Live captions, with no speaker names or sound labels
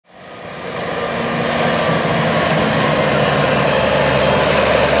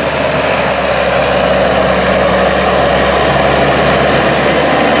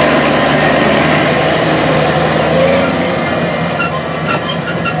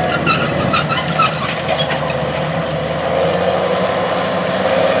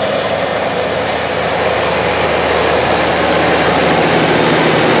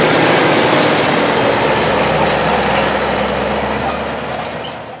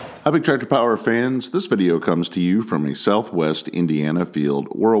Hi Big Tractor Power fans, this video comes to you from a southwest Indiana field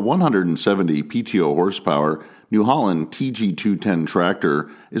where a 170 PTO horsepower New Holland TG210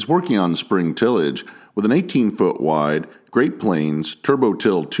 tractor is working on spring tillage with an 18-foot wide Great Plains Turbo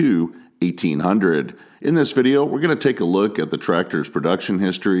Till 2 1800. In this video, we're going to take a look at the tractor's production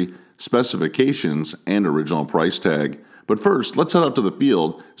history, specifications, and original price tag. But first, let's head out to the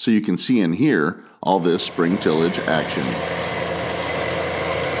field so you can see and hear all this spring tillage action.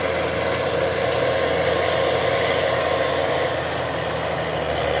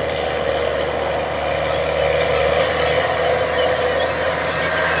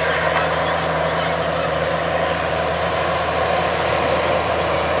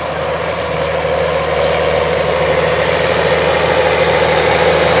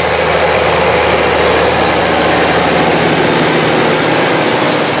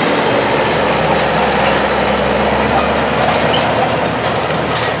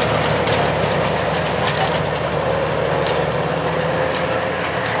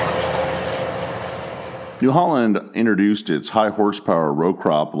 New Holland introduced its high horsepower row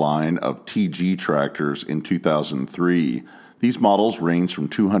crop line of TG tractors in 2003. These models range from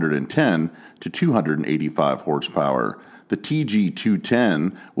 210 to 285 horsepower. The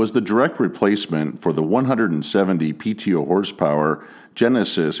TG210 was the direct replacement for the 170 PTO horsepower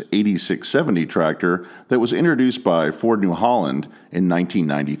Genesis 8670 tractor that was introduced by Ford New Holland in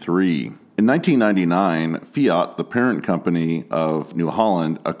 1993. In 1999, Fiat, the parent company of New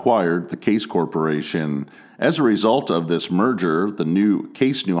Holland, acquired the Case Corporation. As a result of this merger, the new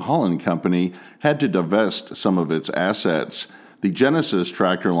Case New Holland company had to divest some of its assets. The Genesis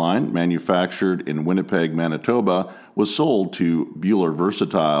tractor line, manufactured in Winnipeg, Manitoba, was sold to Bueller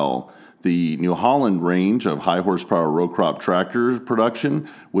Versatile. The New Holland range of high horsepower row crop tractor production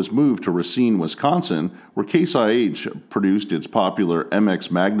was moved to Racine, Wisconsin, where Case IH produced its popular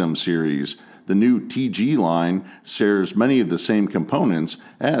MX Magnum series. The new TG line shares many of the same components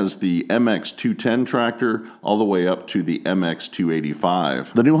as the MX210 tractor all the way up to the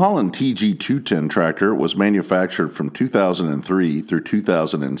MX285. The New Holland TG210 tractor was manufactured from 2003 through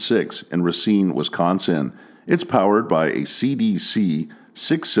 2006 in Racine, Wisconsin. It's powered by a CDC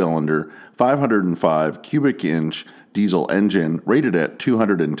 6-cylinder, 505 cubic inch diesel engine rated at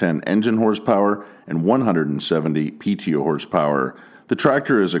 210 engine horsepower and 170 PTO horsepower. The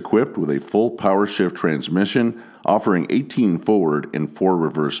tractor is equipped with a full power shift transmission offering 18 forward and 4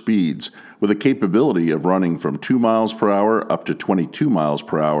 reverse speeds with a capability of running from 2 miles per hour up to 22 miles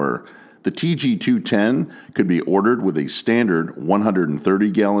per hour. The TG210 could be ordered with a standard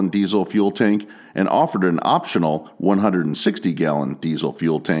 130-gallon diesel fuel tank and offered an optional 160-gallon diesel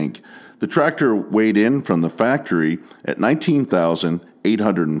fuel tank. The tractor weighed in from the factory at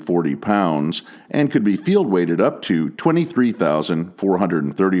 19,840 pounds and could be field weighted up to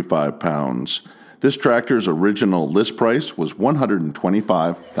 23,435 pounds. This tractor's original list price was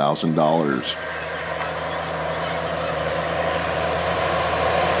 $125,000.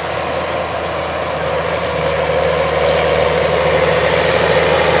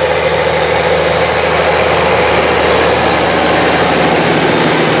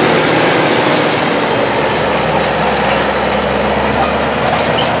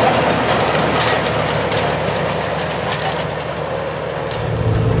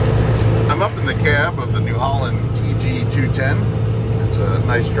 Up in the cab of the New Holland TG210. It's a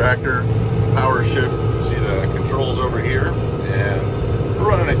nice tractor, power shift. You can see the controls over here, and we're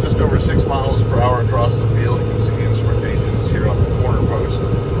running at just over 6 miles per hour across the field. You can see the instrumentation is here on the corner post,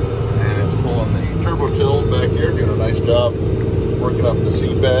 and it's pulling the turbo till back here, doing a nice job working up the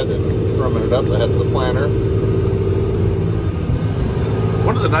seedbed and firming it up ahead of the planter.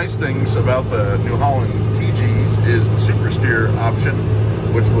 One of the nice things about the New Holland TGs is the super steer option,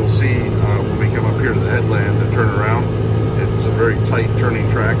 which we'll see when we come up here to the headland and turn around. It's a very tight turning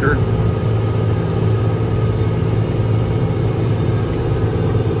tractor.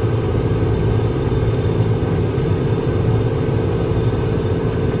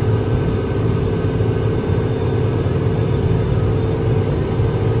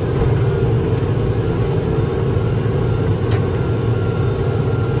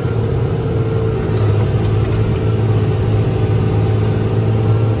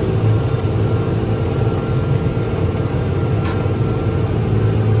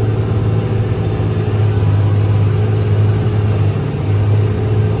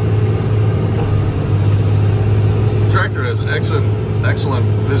 Excellent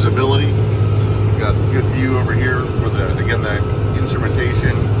visibility. We've got good view over here for the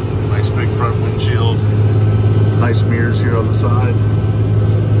instrumentation, nice big front windshield, nice mirrors here on the side,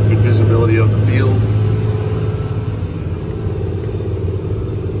 good visibility of the field.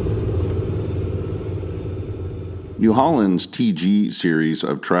 New Holland's TG series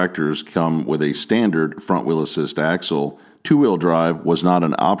of tractors come with a standard front wheel assist axle. Two-wheel drive was not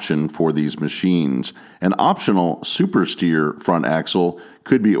an option for these machines. An optional super steer front axle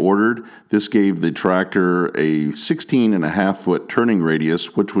could be ordered. This gave the tractor a 16.5-foot turning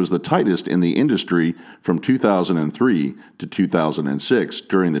radius, which was the tightest in the industry from 2003 to 2006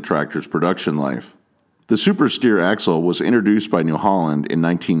 during the tractor's production life. The super steer axle was introduced by New Holland in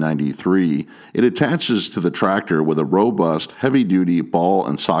 1993. It attaches to the tractor with a robust, heavy-duty ball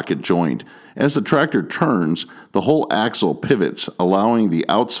and socket joint. As the tractor turns, the whole axle pivots, allowing the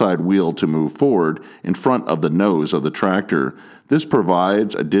outside wheel to move forward in front of the nose of the tractor. This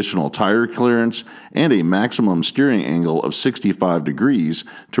provides additional tire clearance and a maximum steering angle of 65 degrees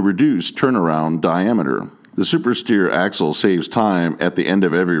to reduce turnaround diameter. The super steer axle saves time at the end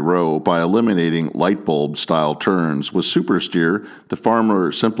of every row by eliminating light bulb style turns. With super steer, the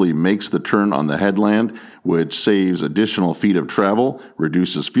farmer simply makes the turn on the headland, which saves additional feet of travel,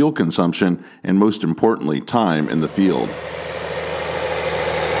 reduces fuel consumption, and most importantly, time in the field.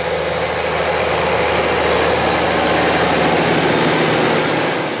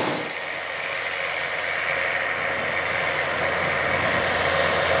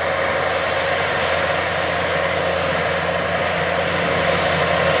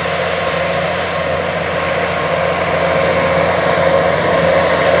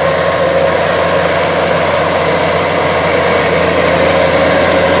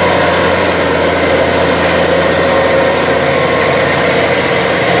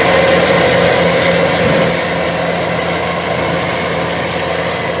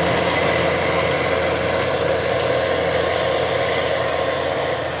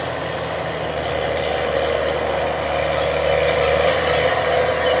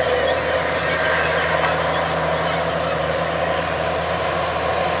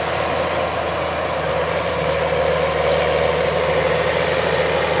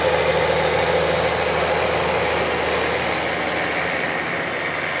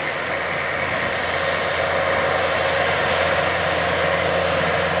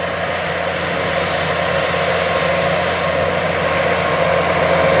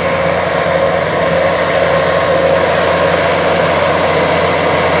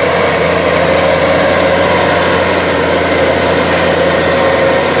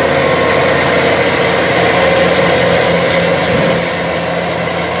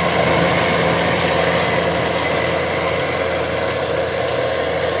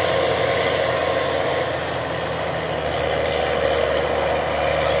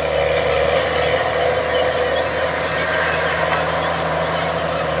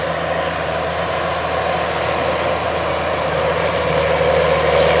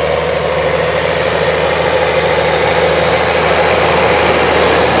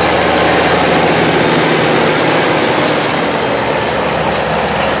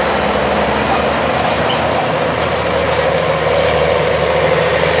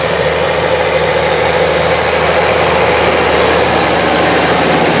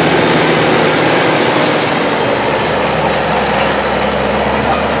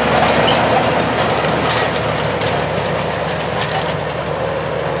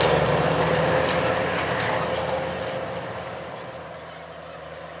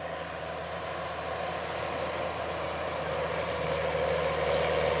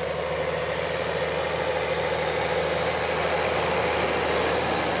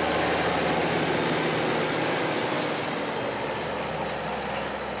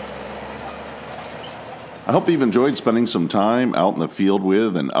 I hope you've enjoyed spending some time out in the field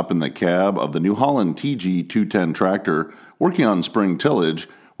with and up in the cab of the New Holland TG210 Tractor working on spring tillage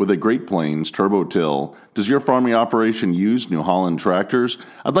with a Great Plains Turbo Till. Does your farming operation use New Holland tractors?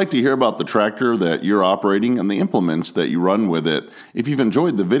 I'd like to hear about the tractor that you're operating and the implements that you run with it. If you've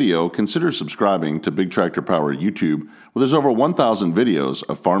enjoyed the video, consider subscribing to Big Tractor Power YouTube, where there's over 1,000 videos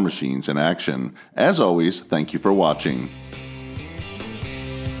of farm machines in action. As always, thank you for watching.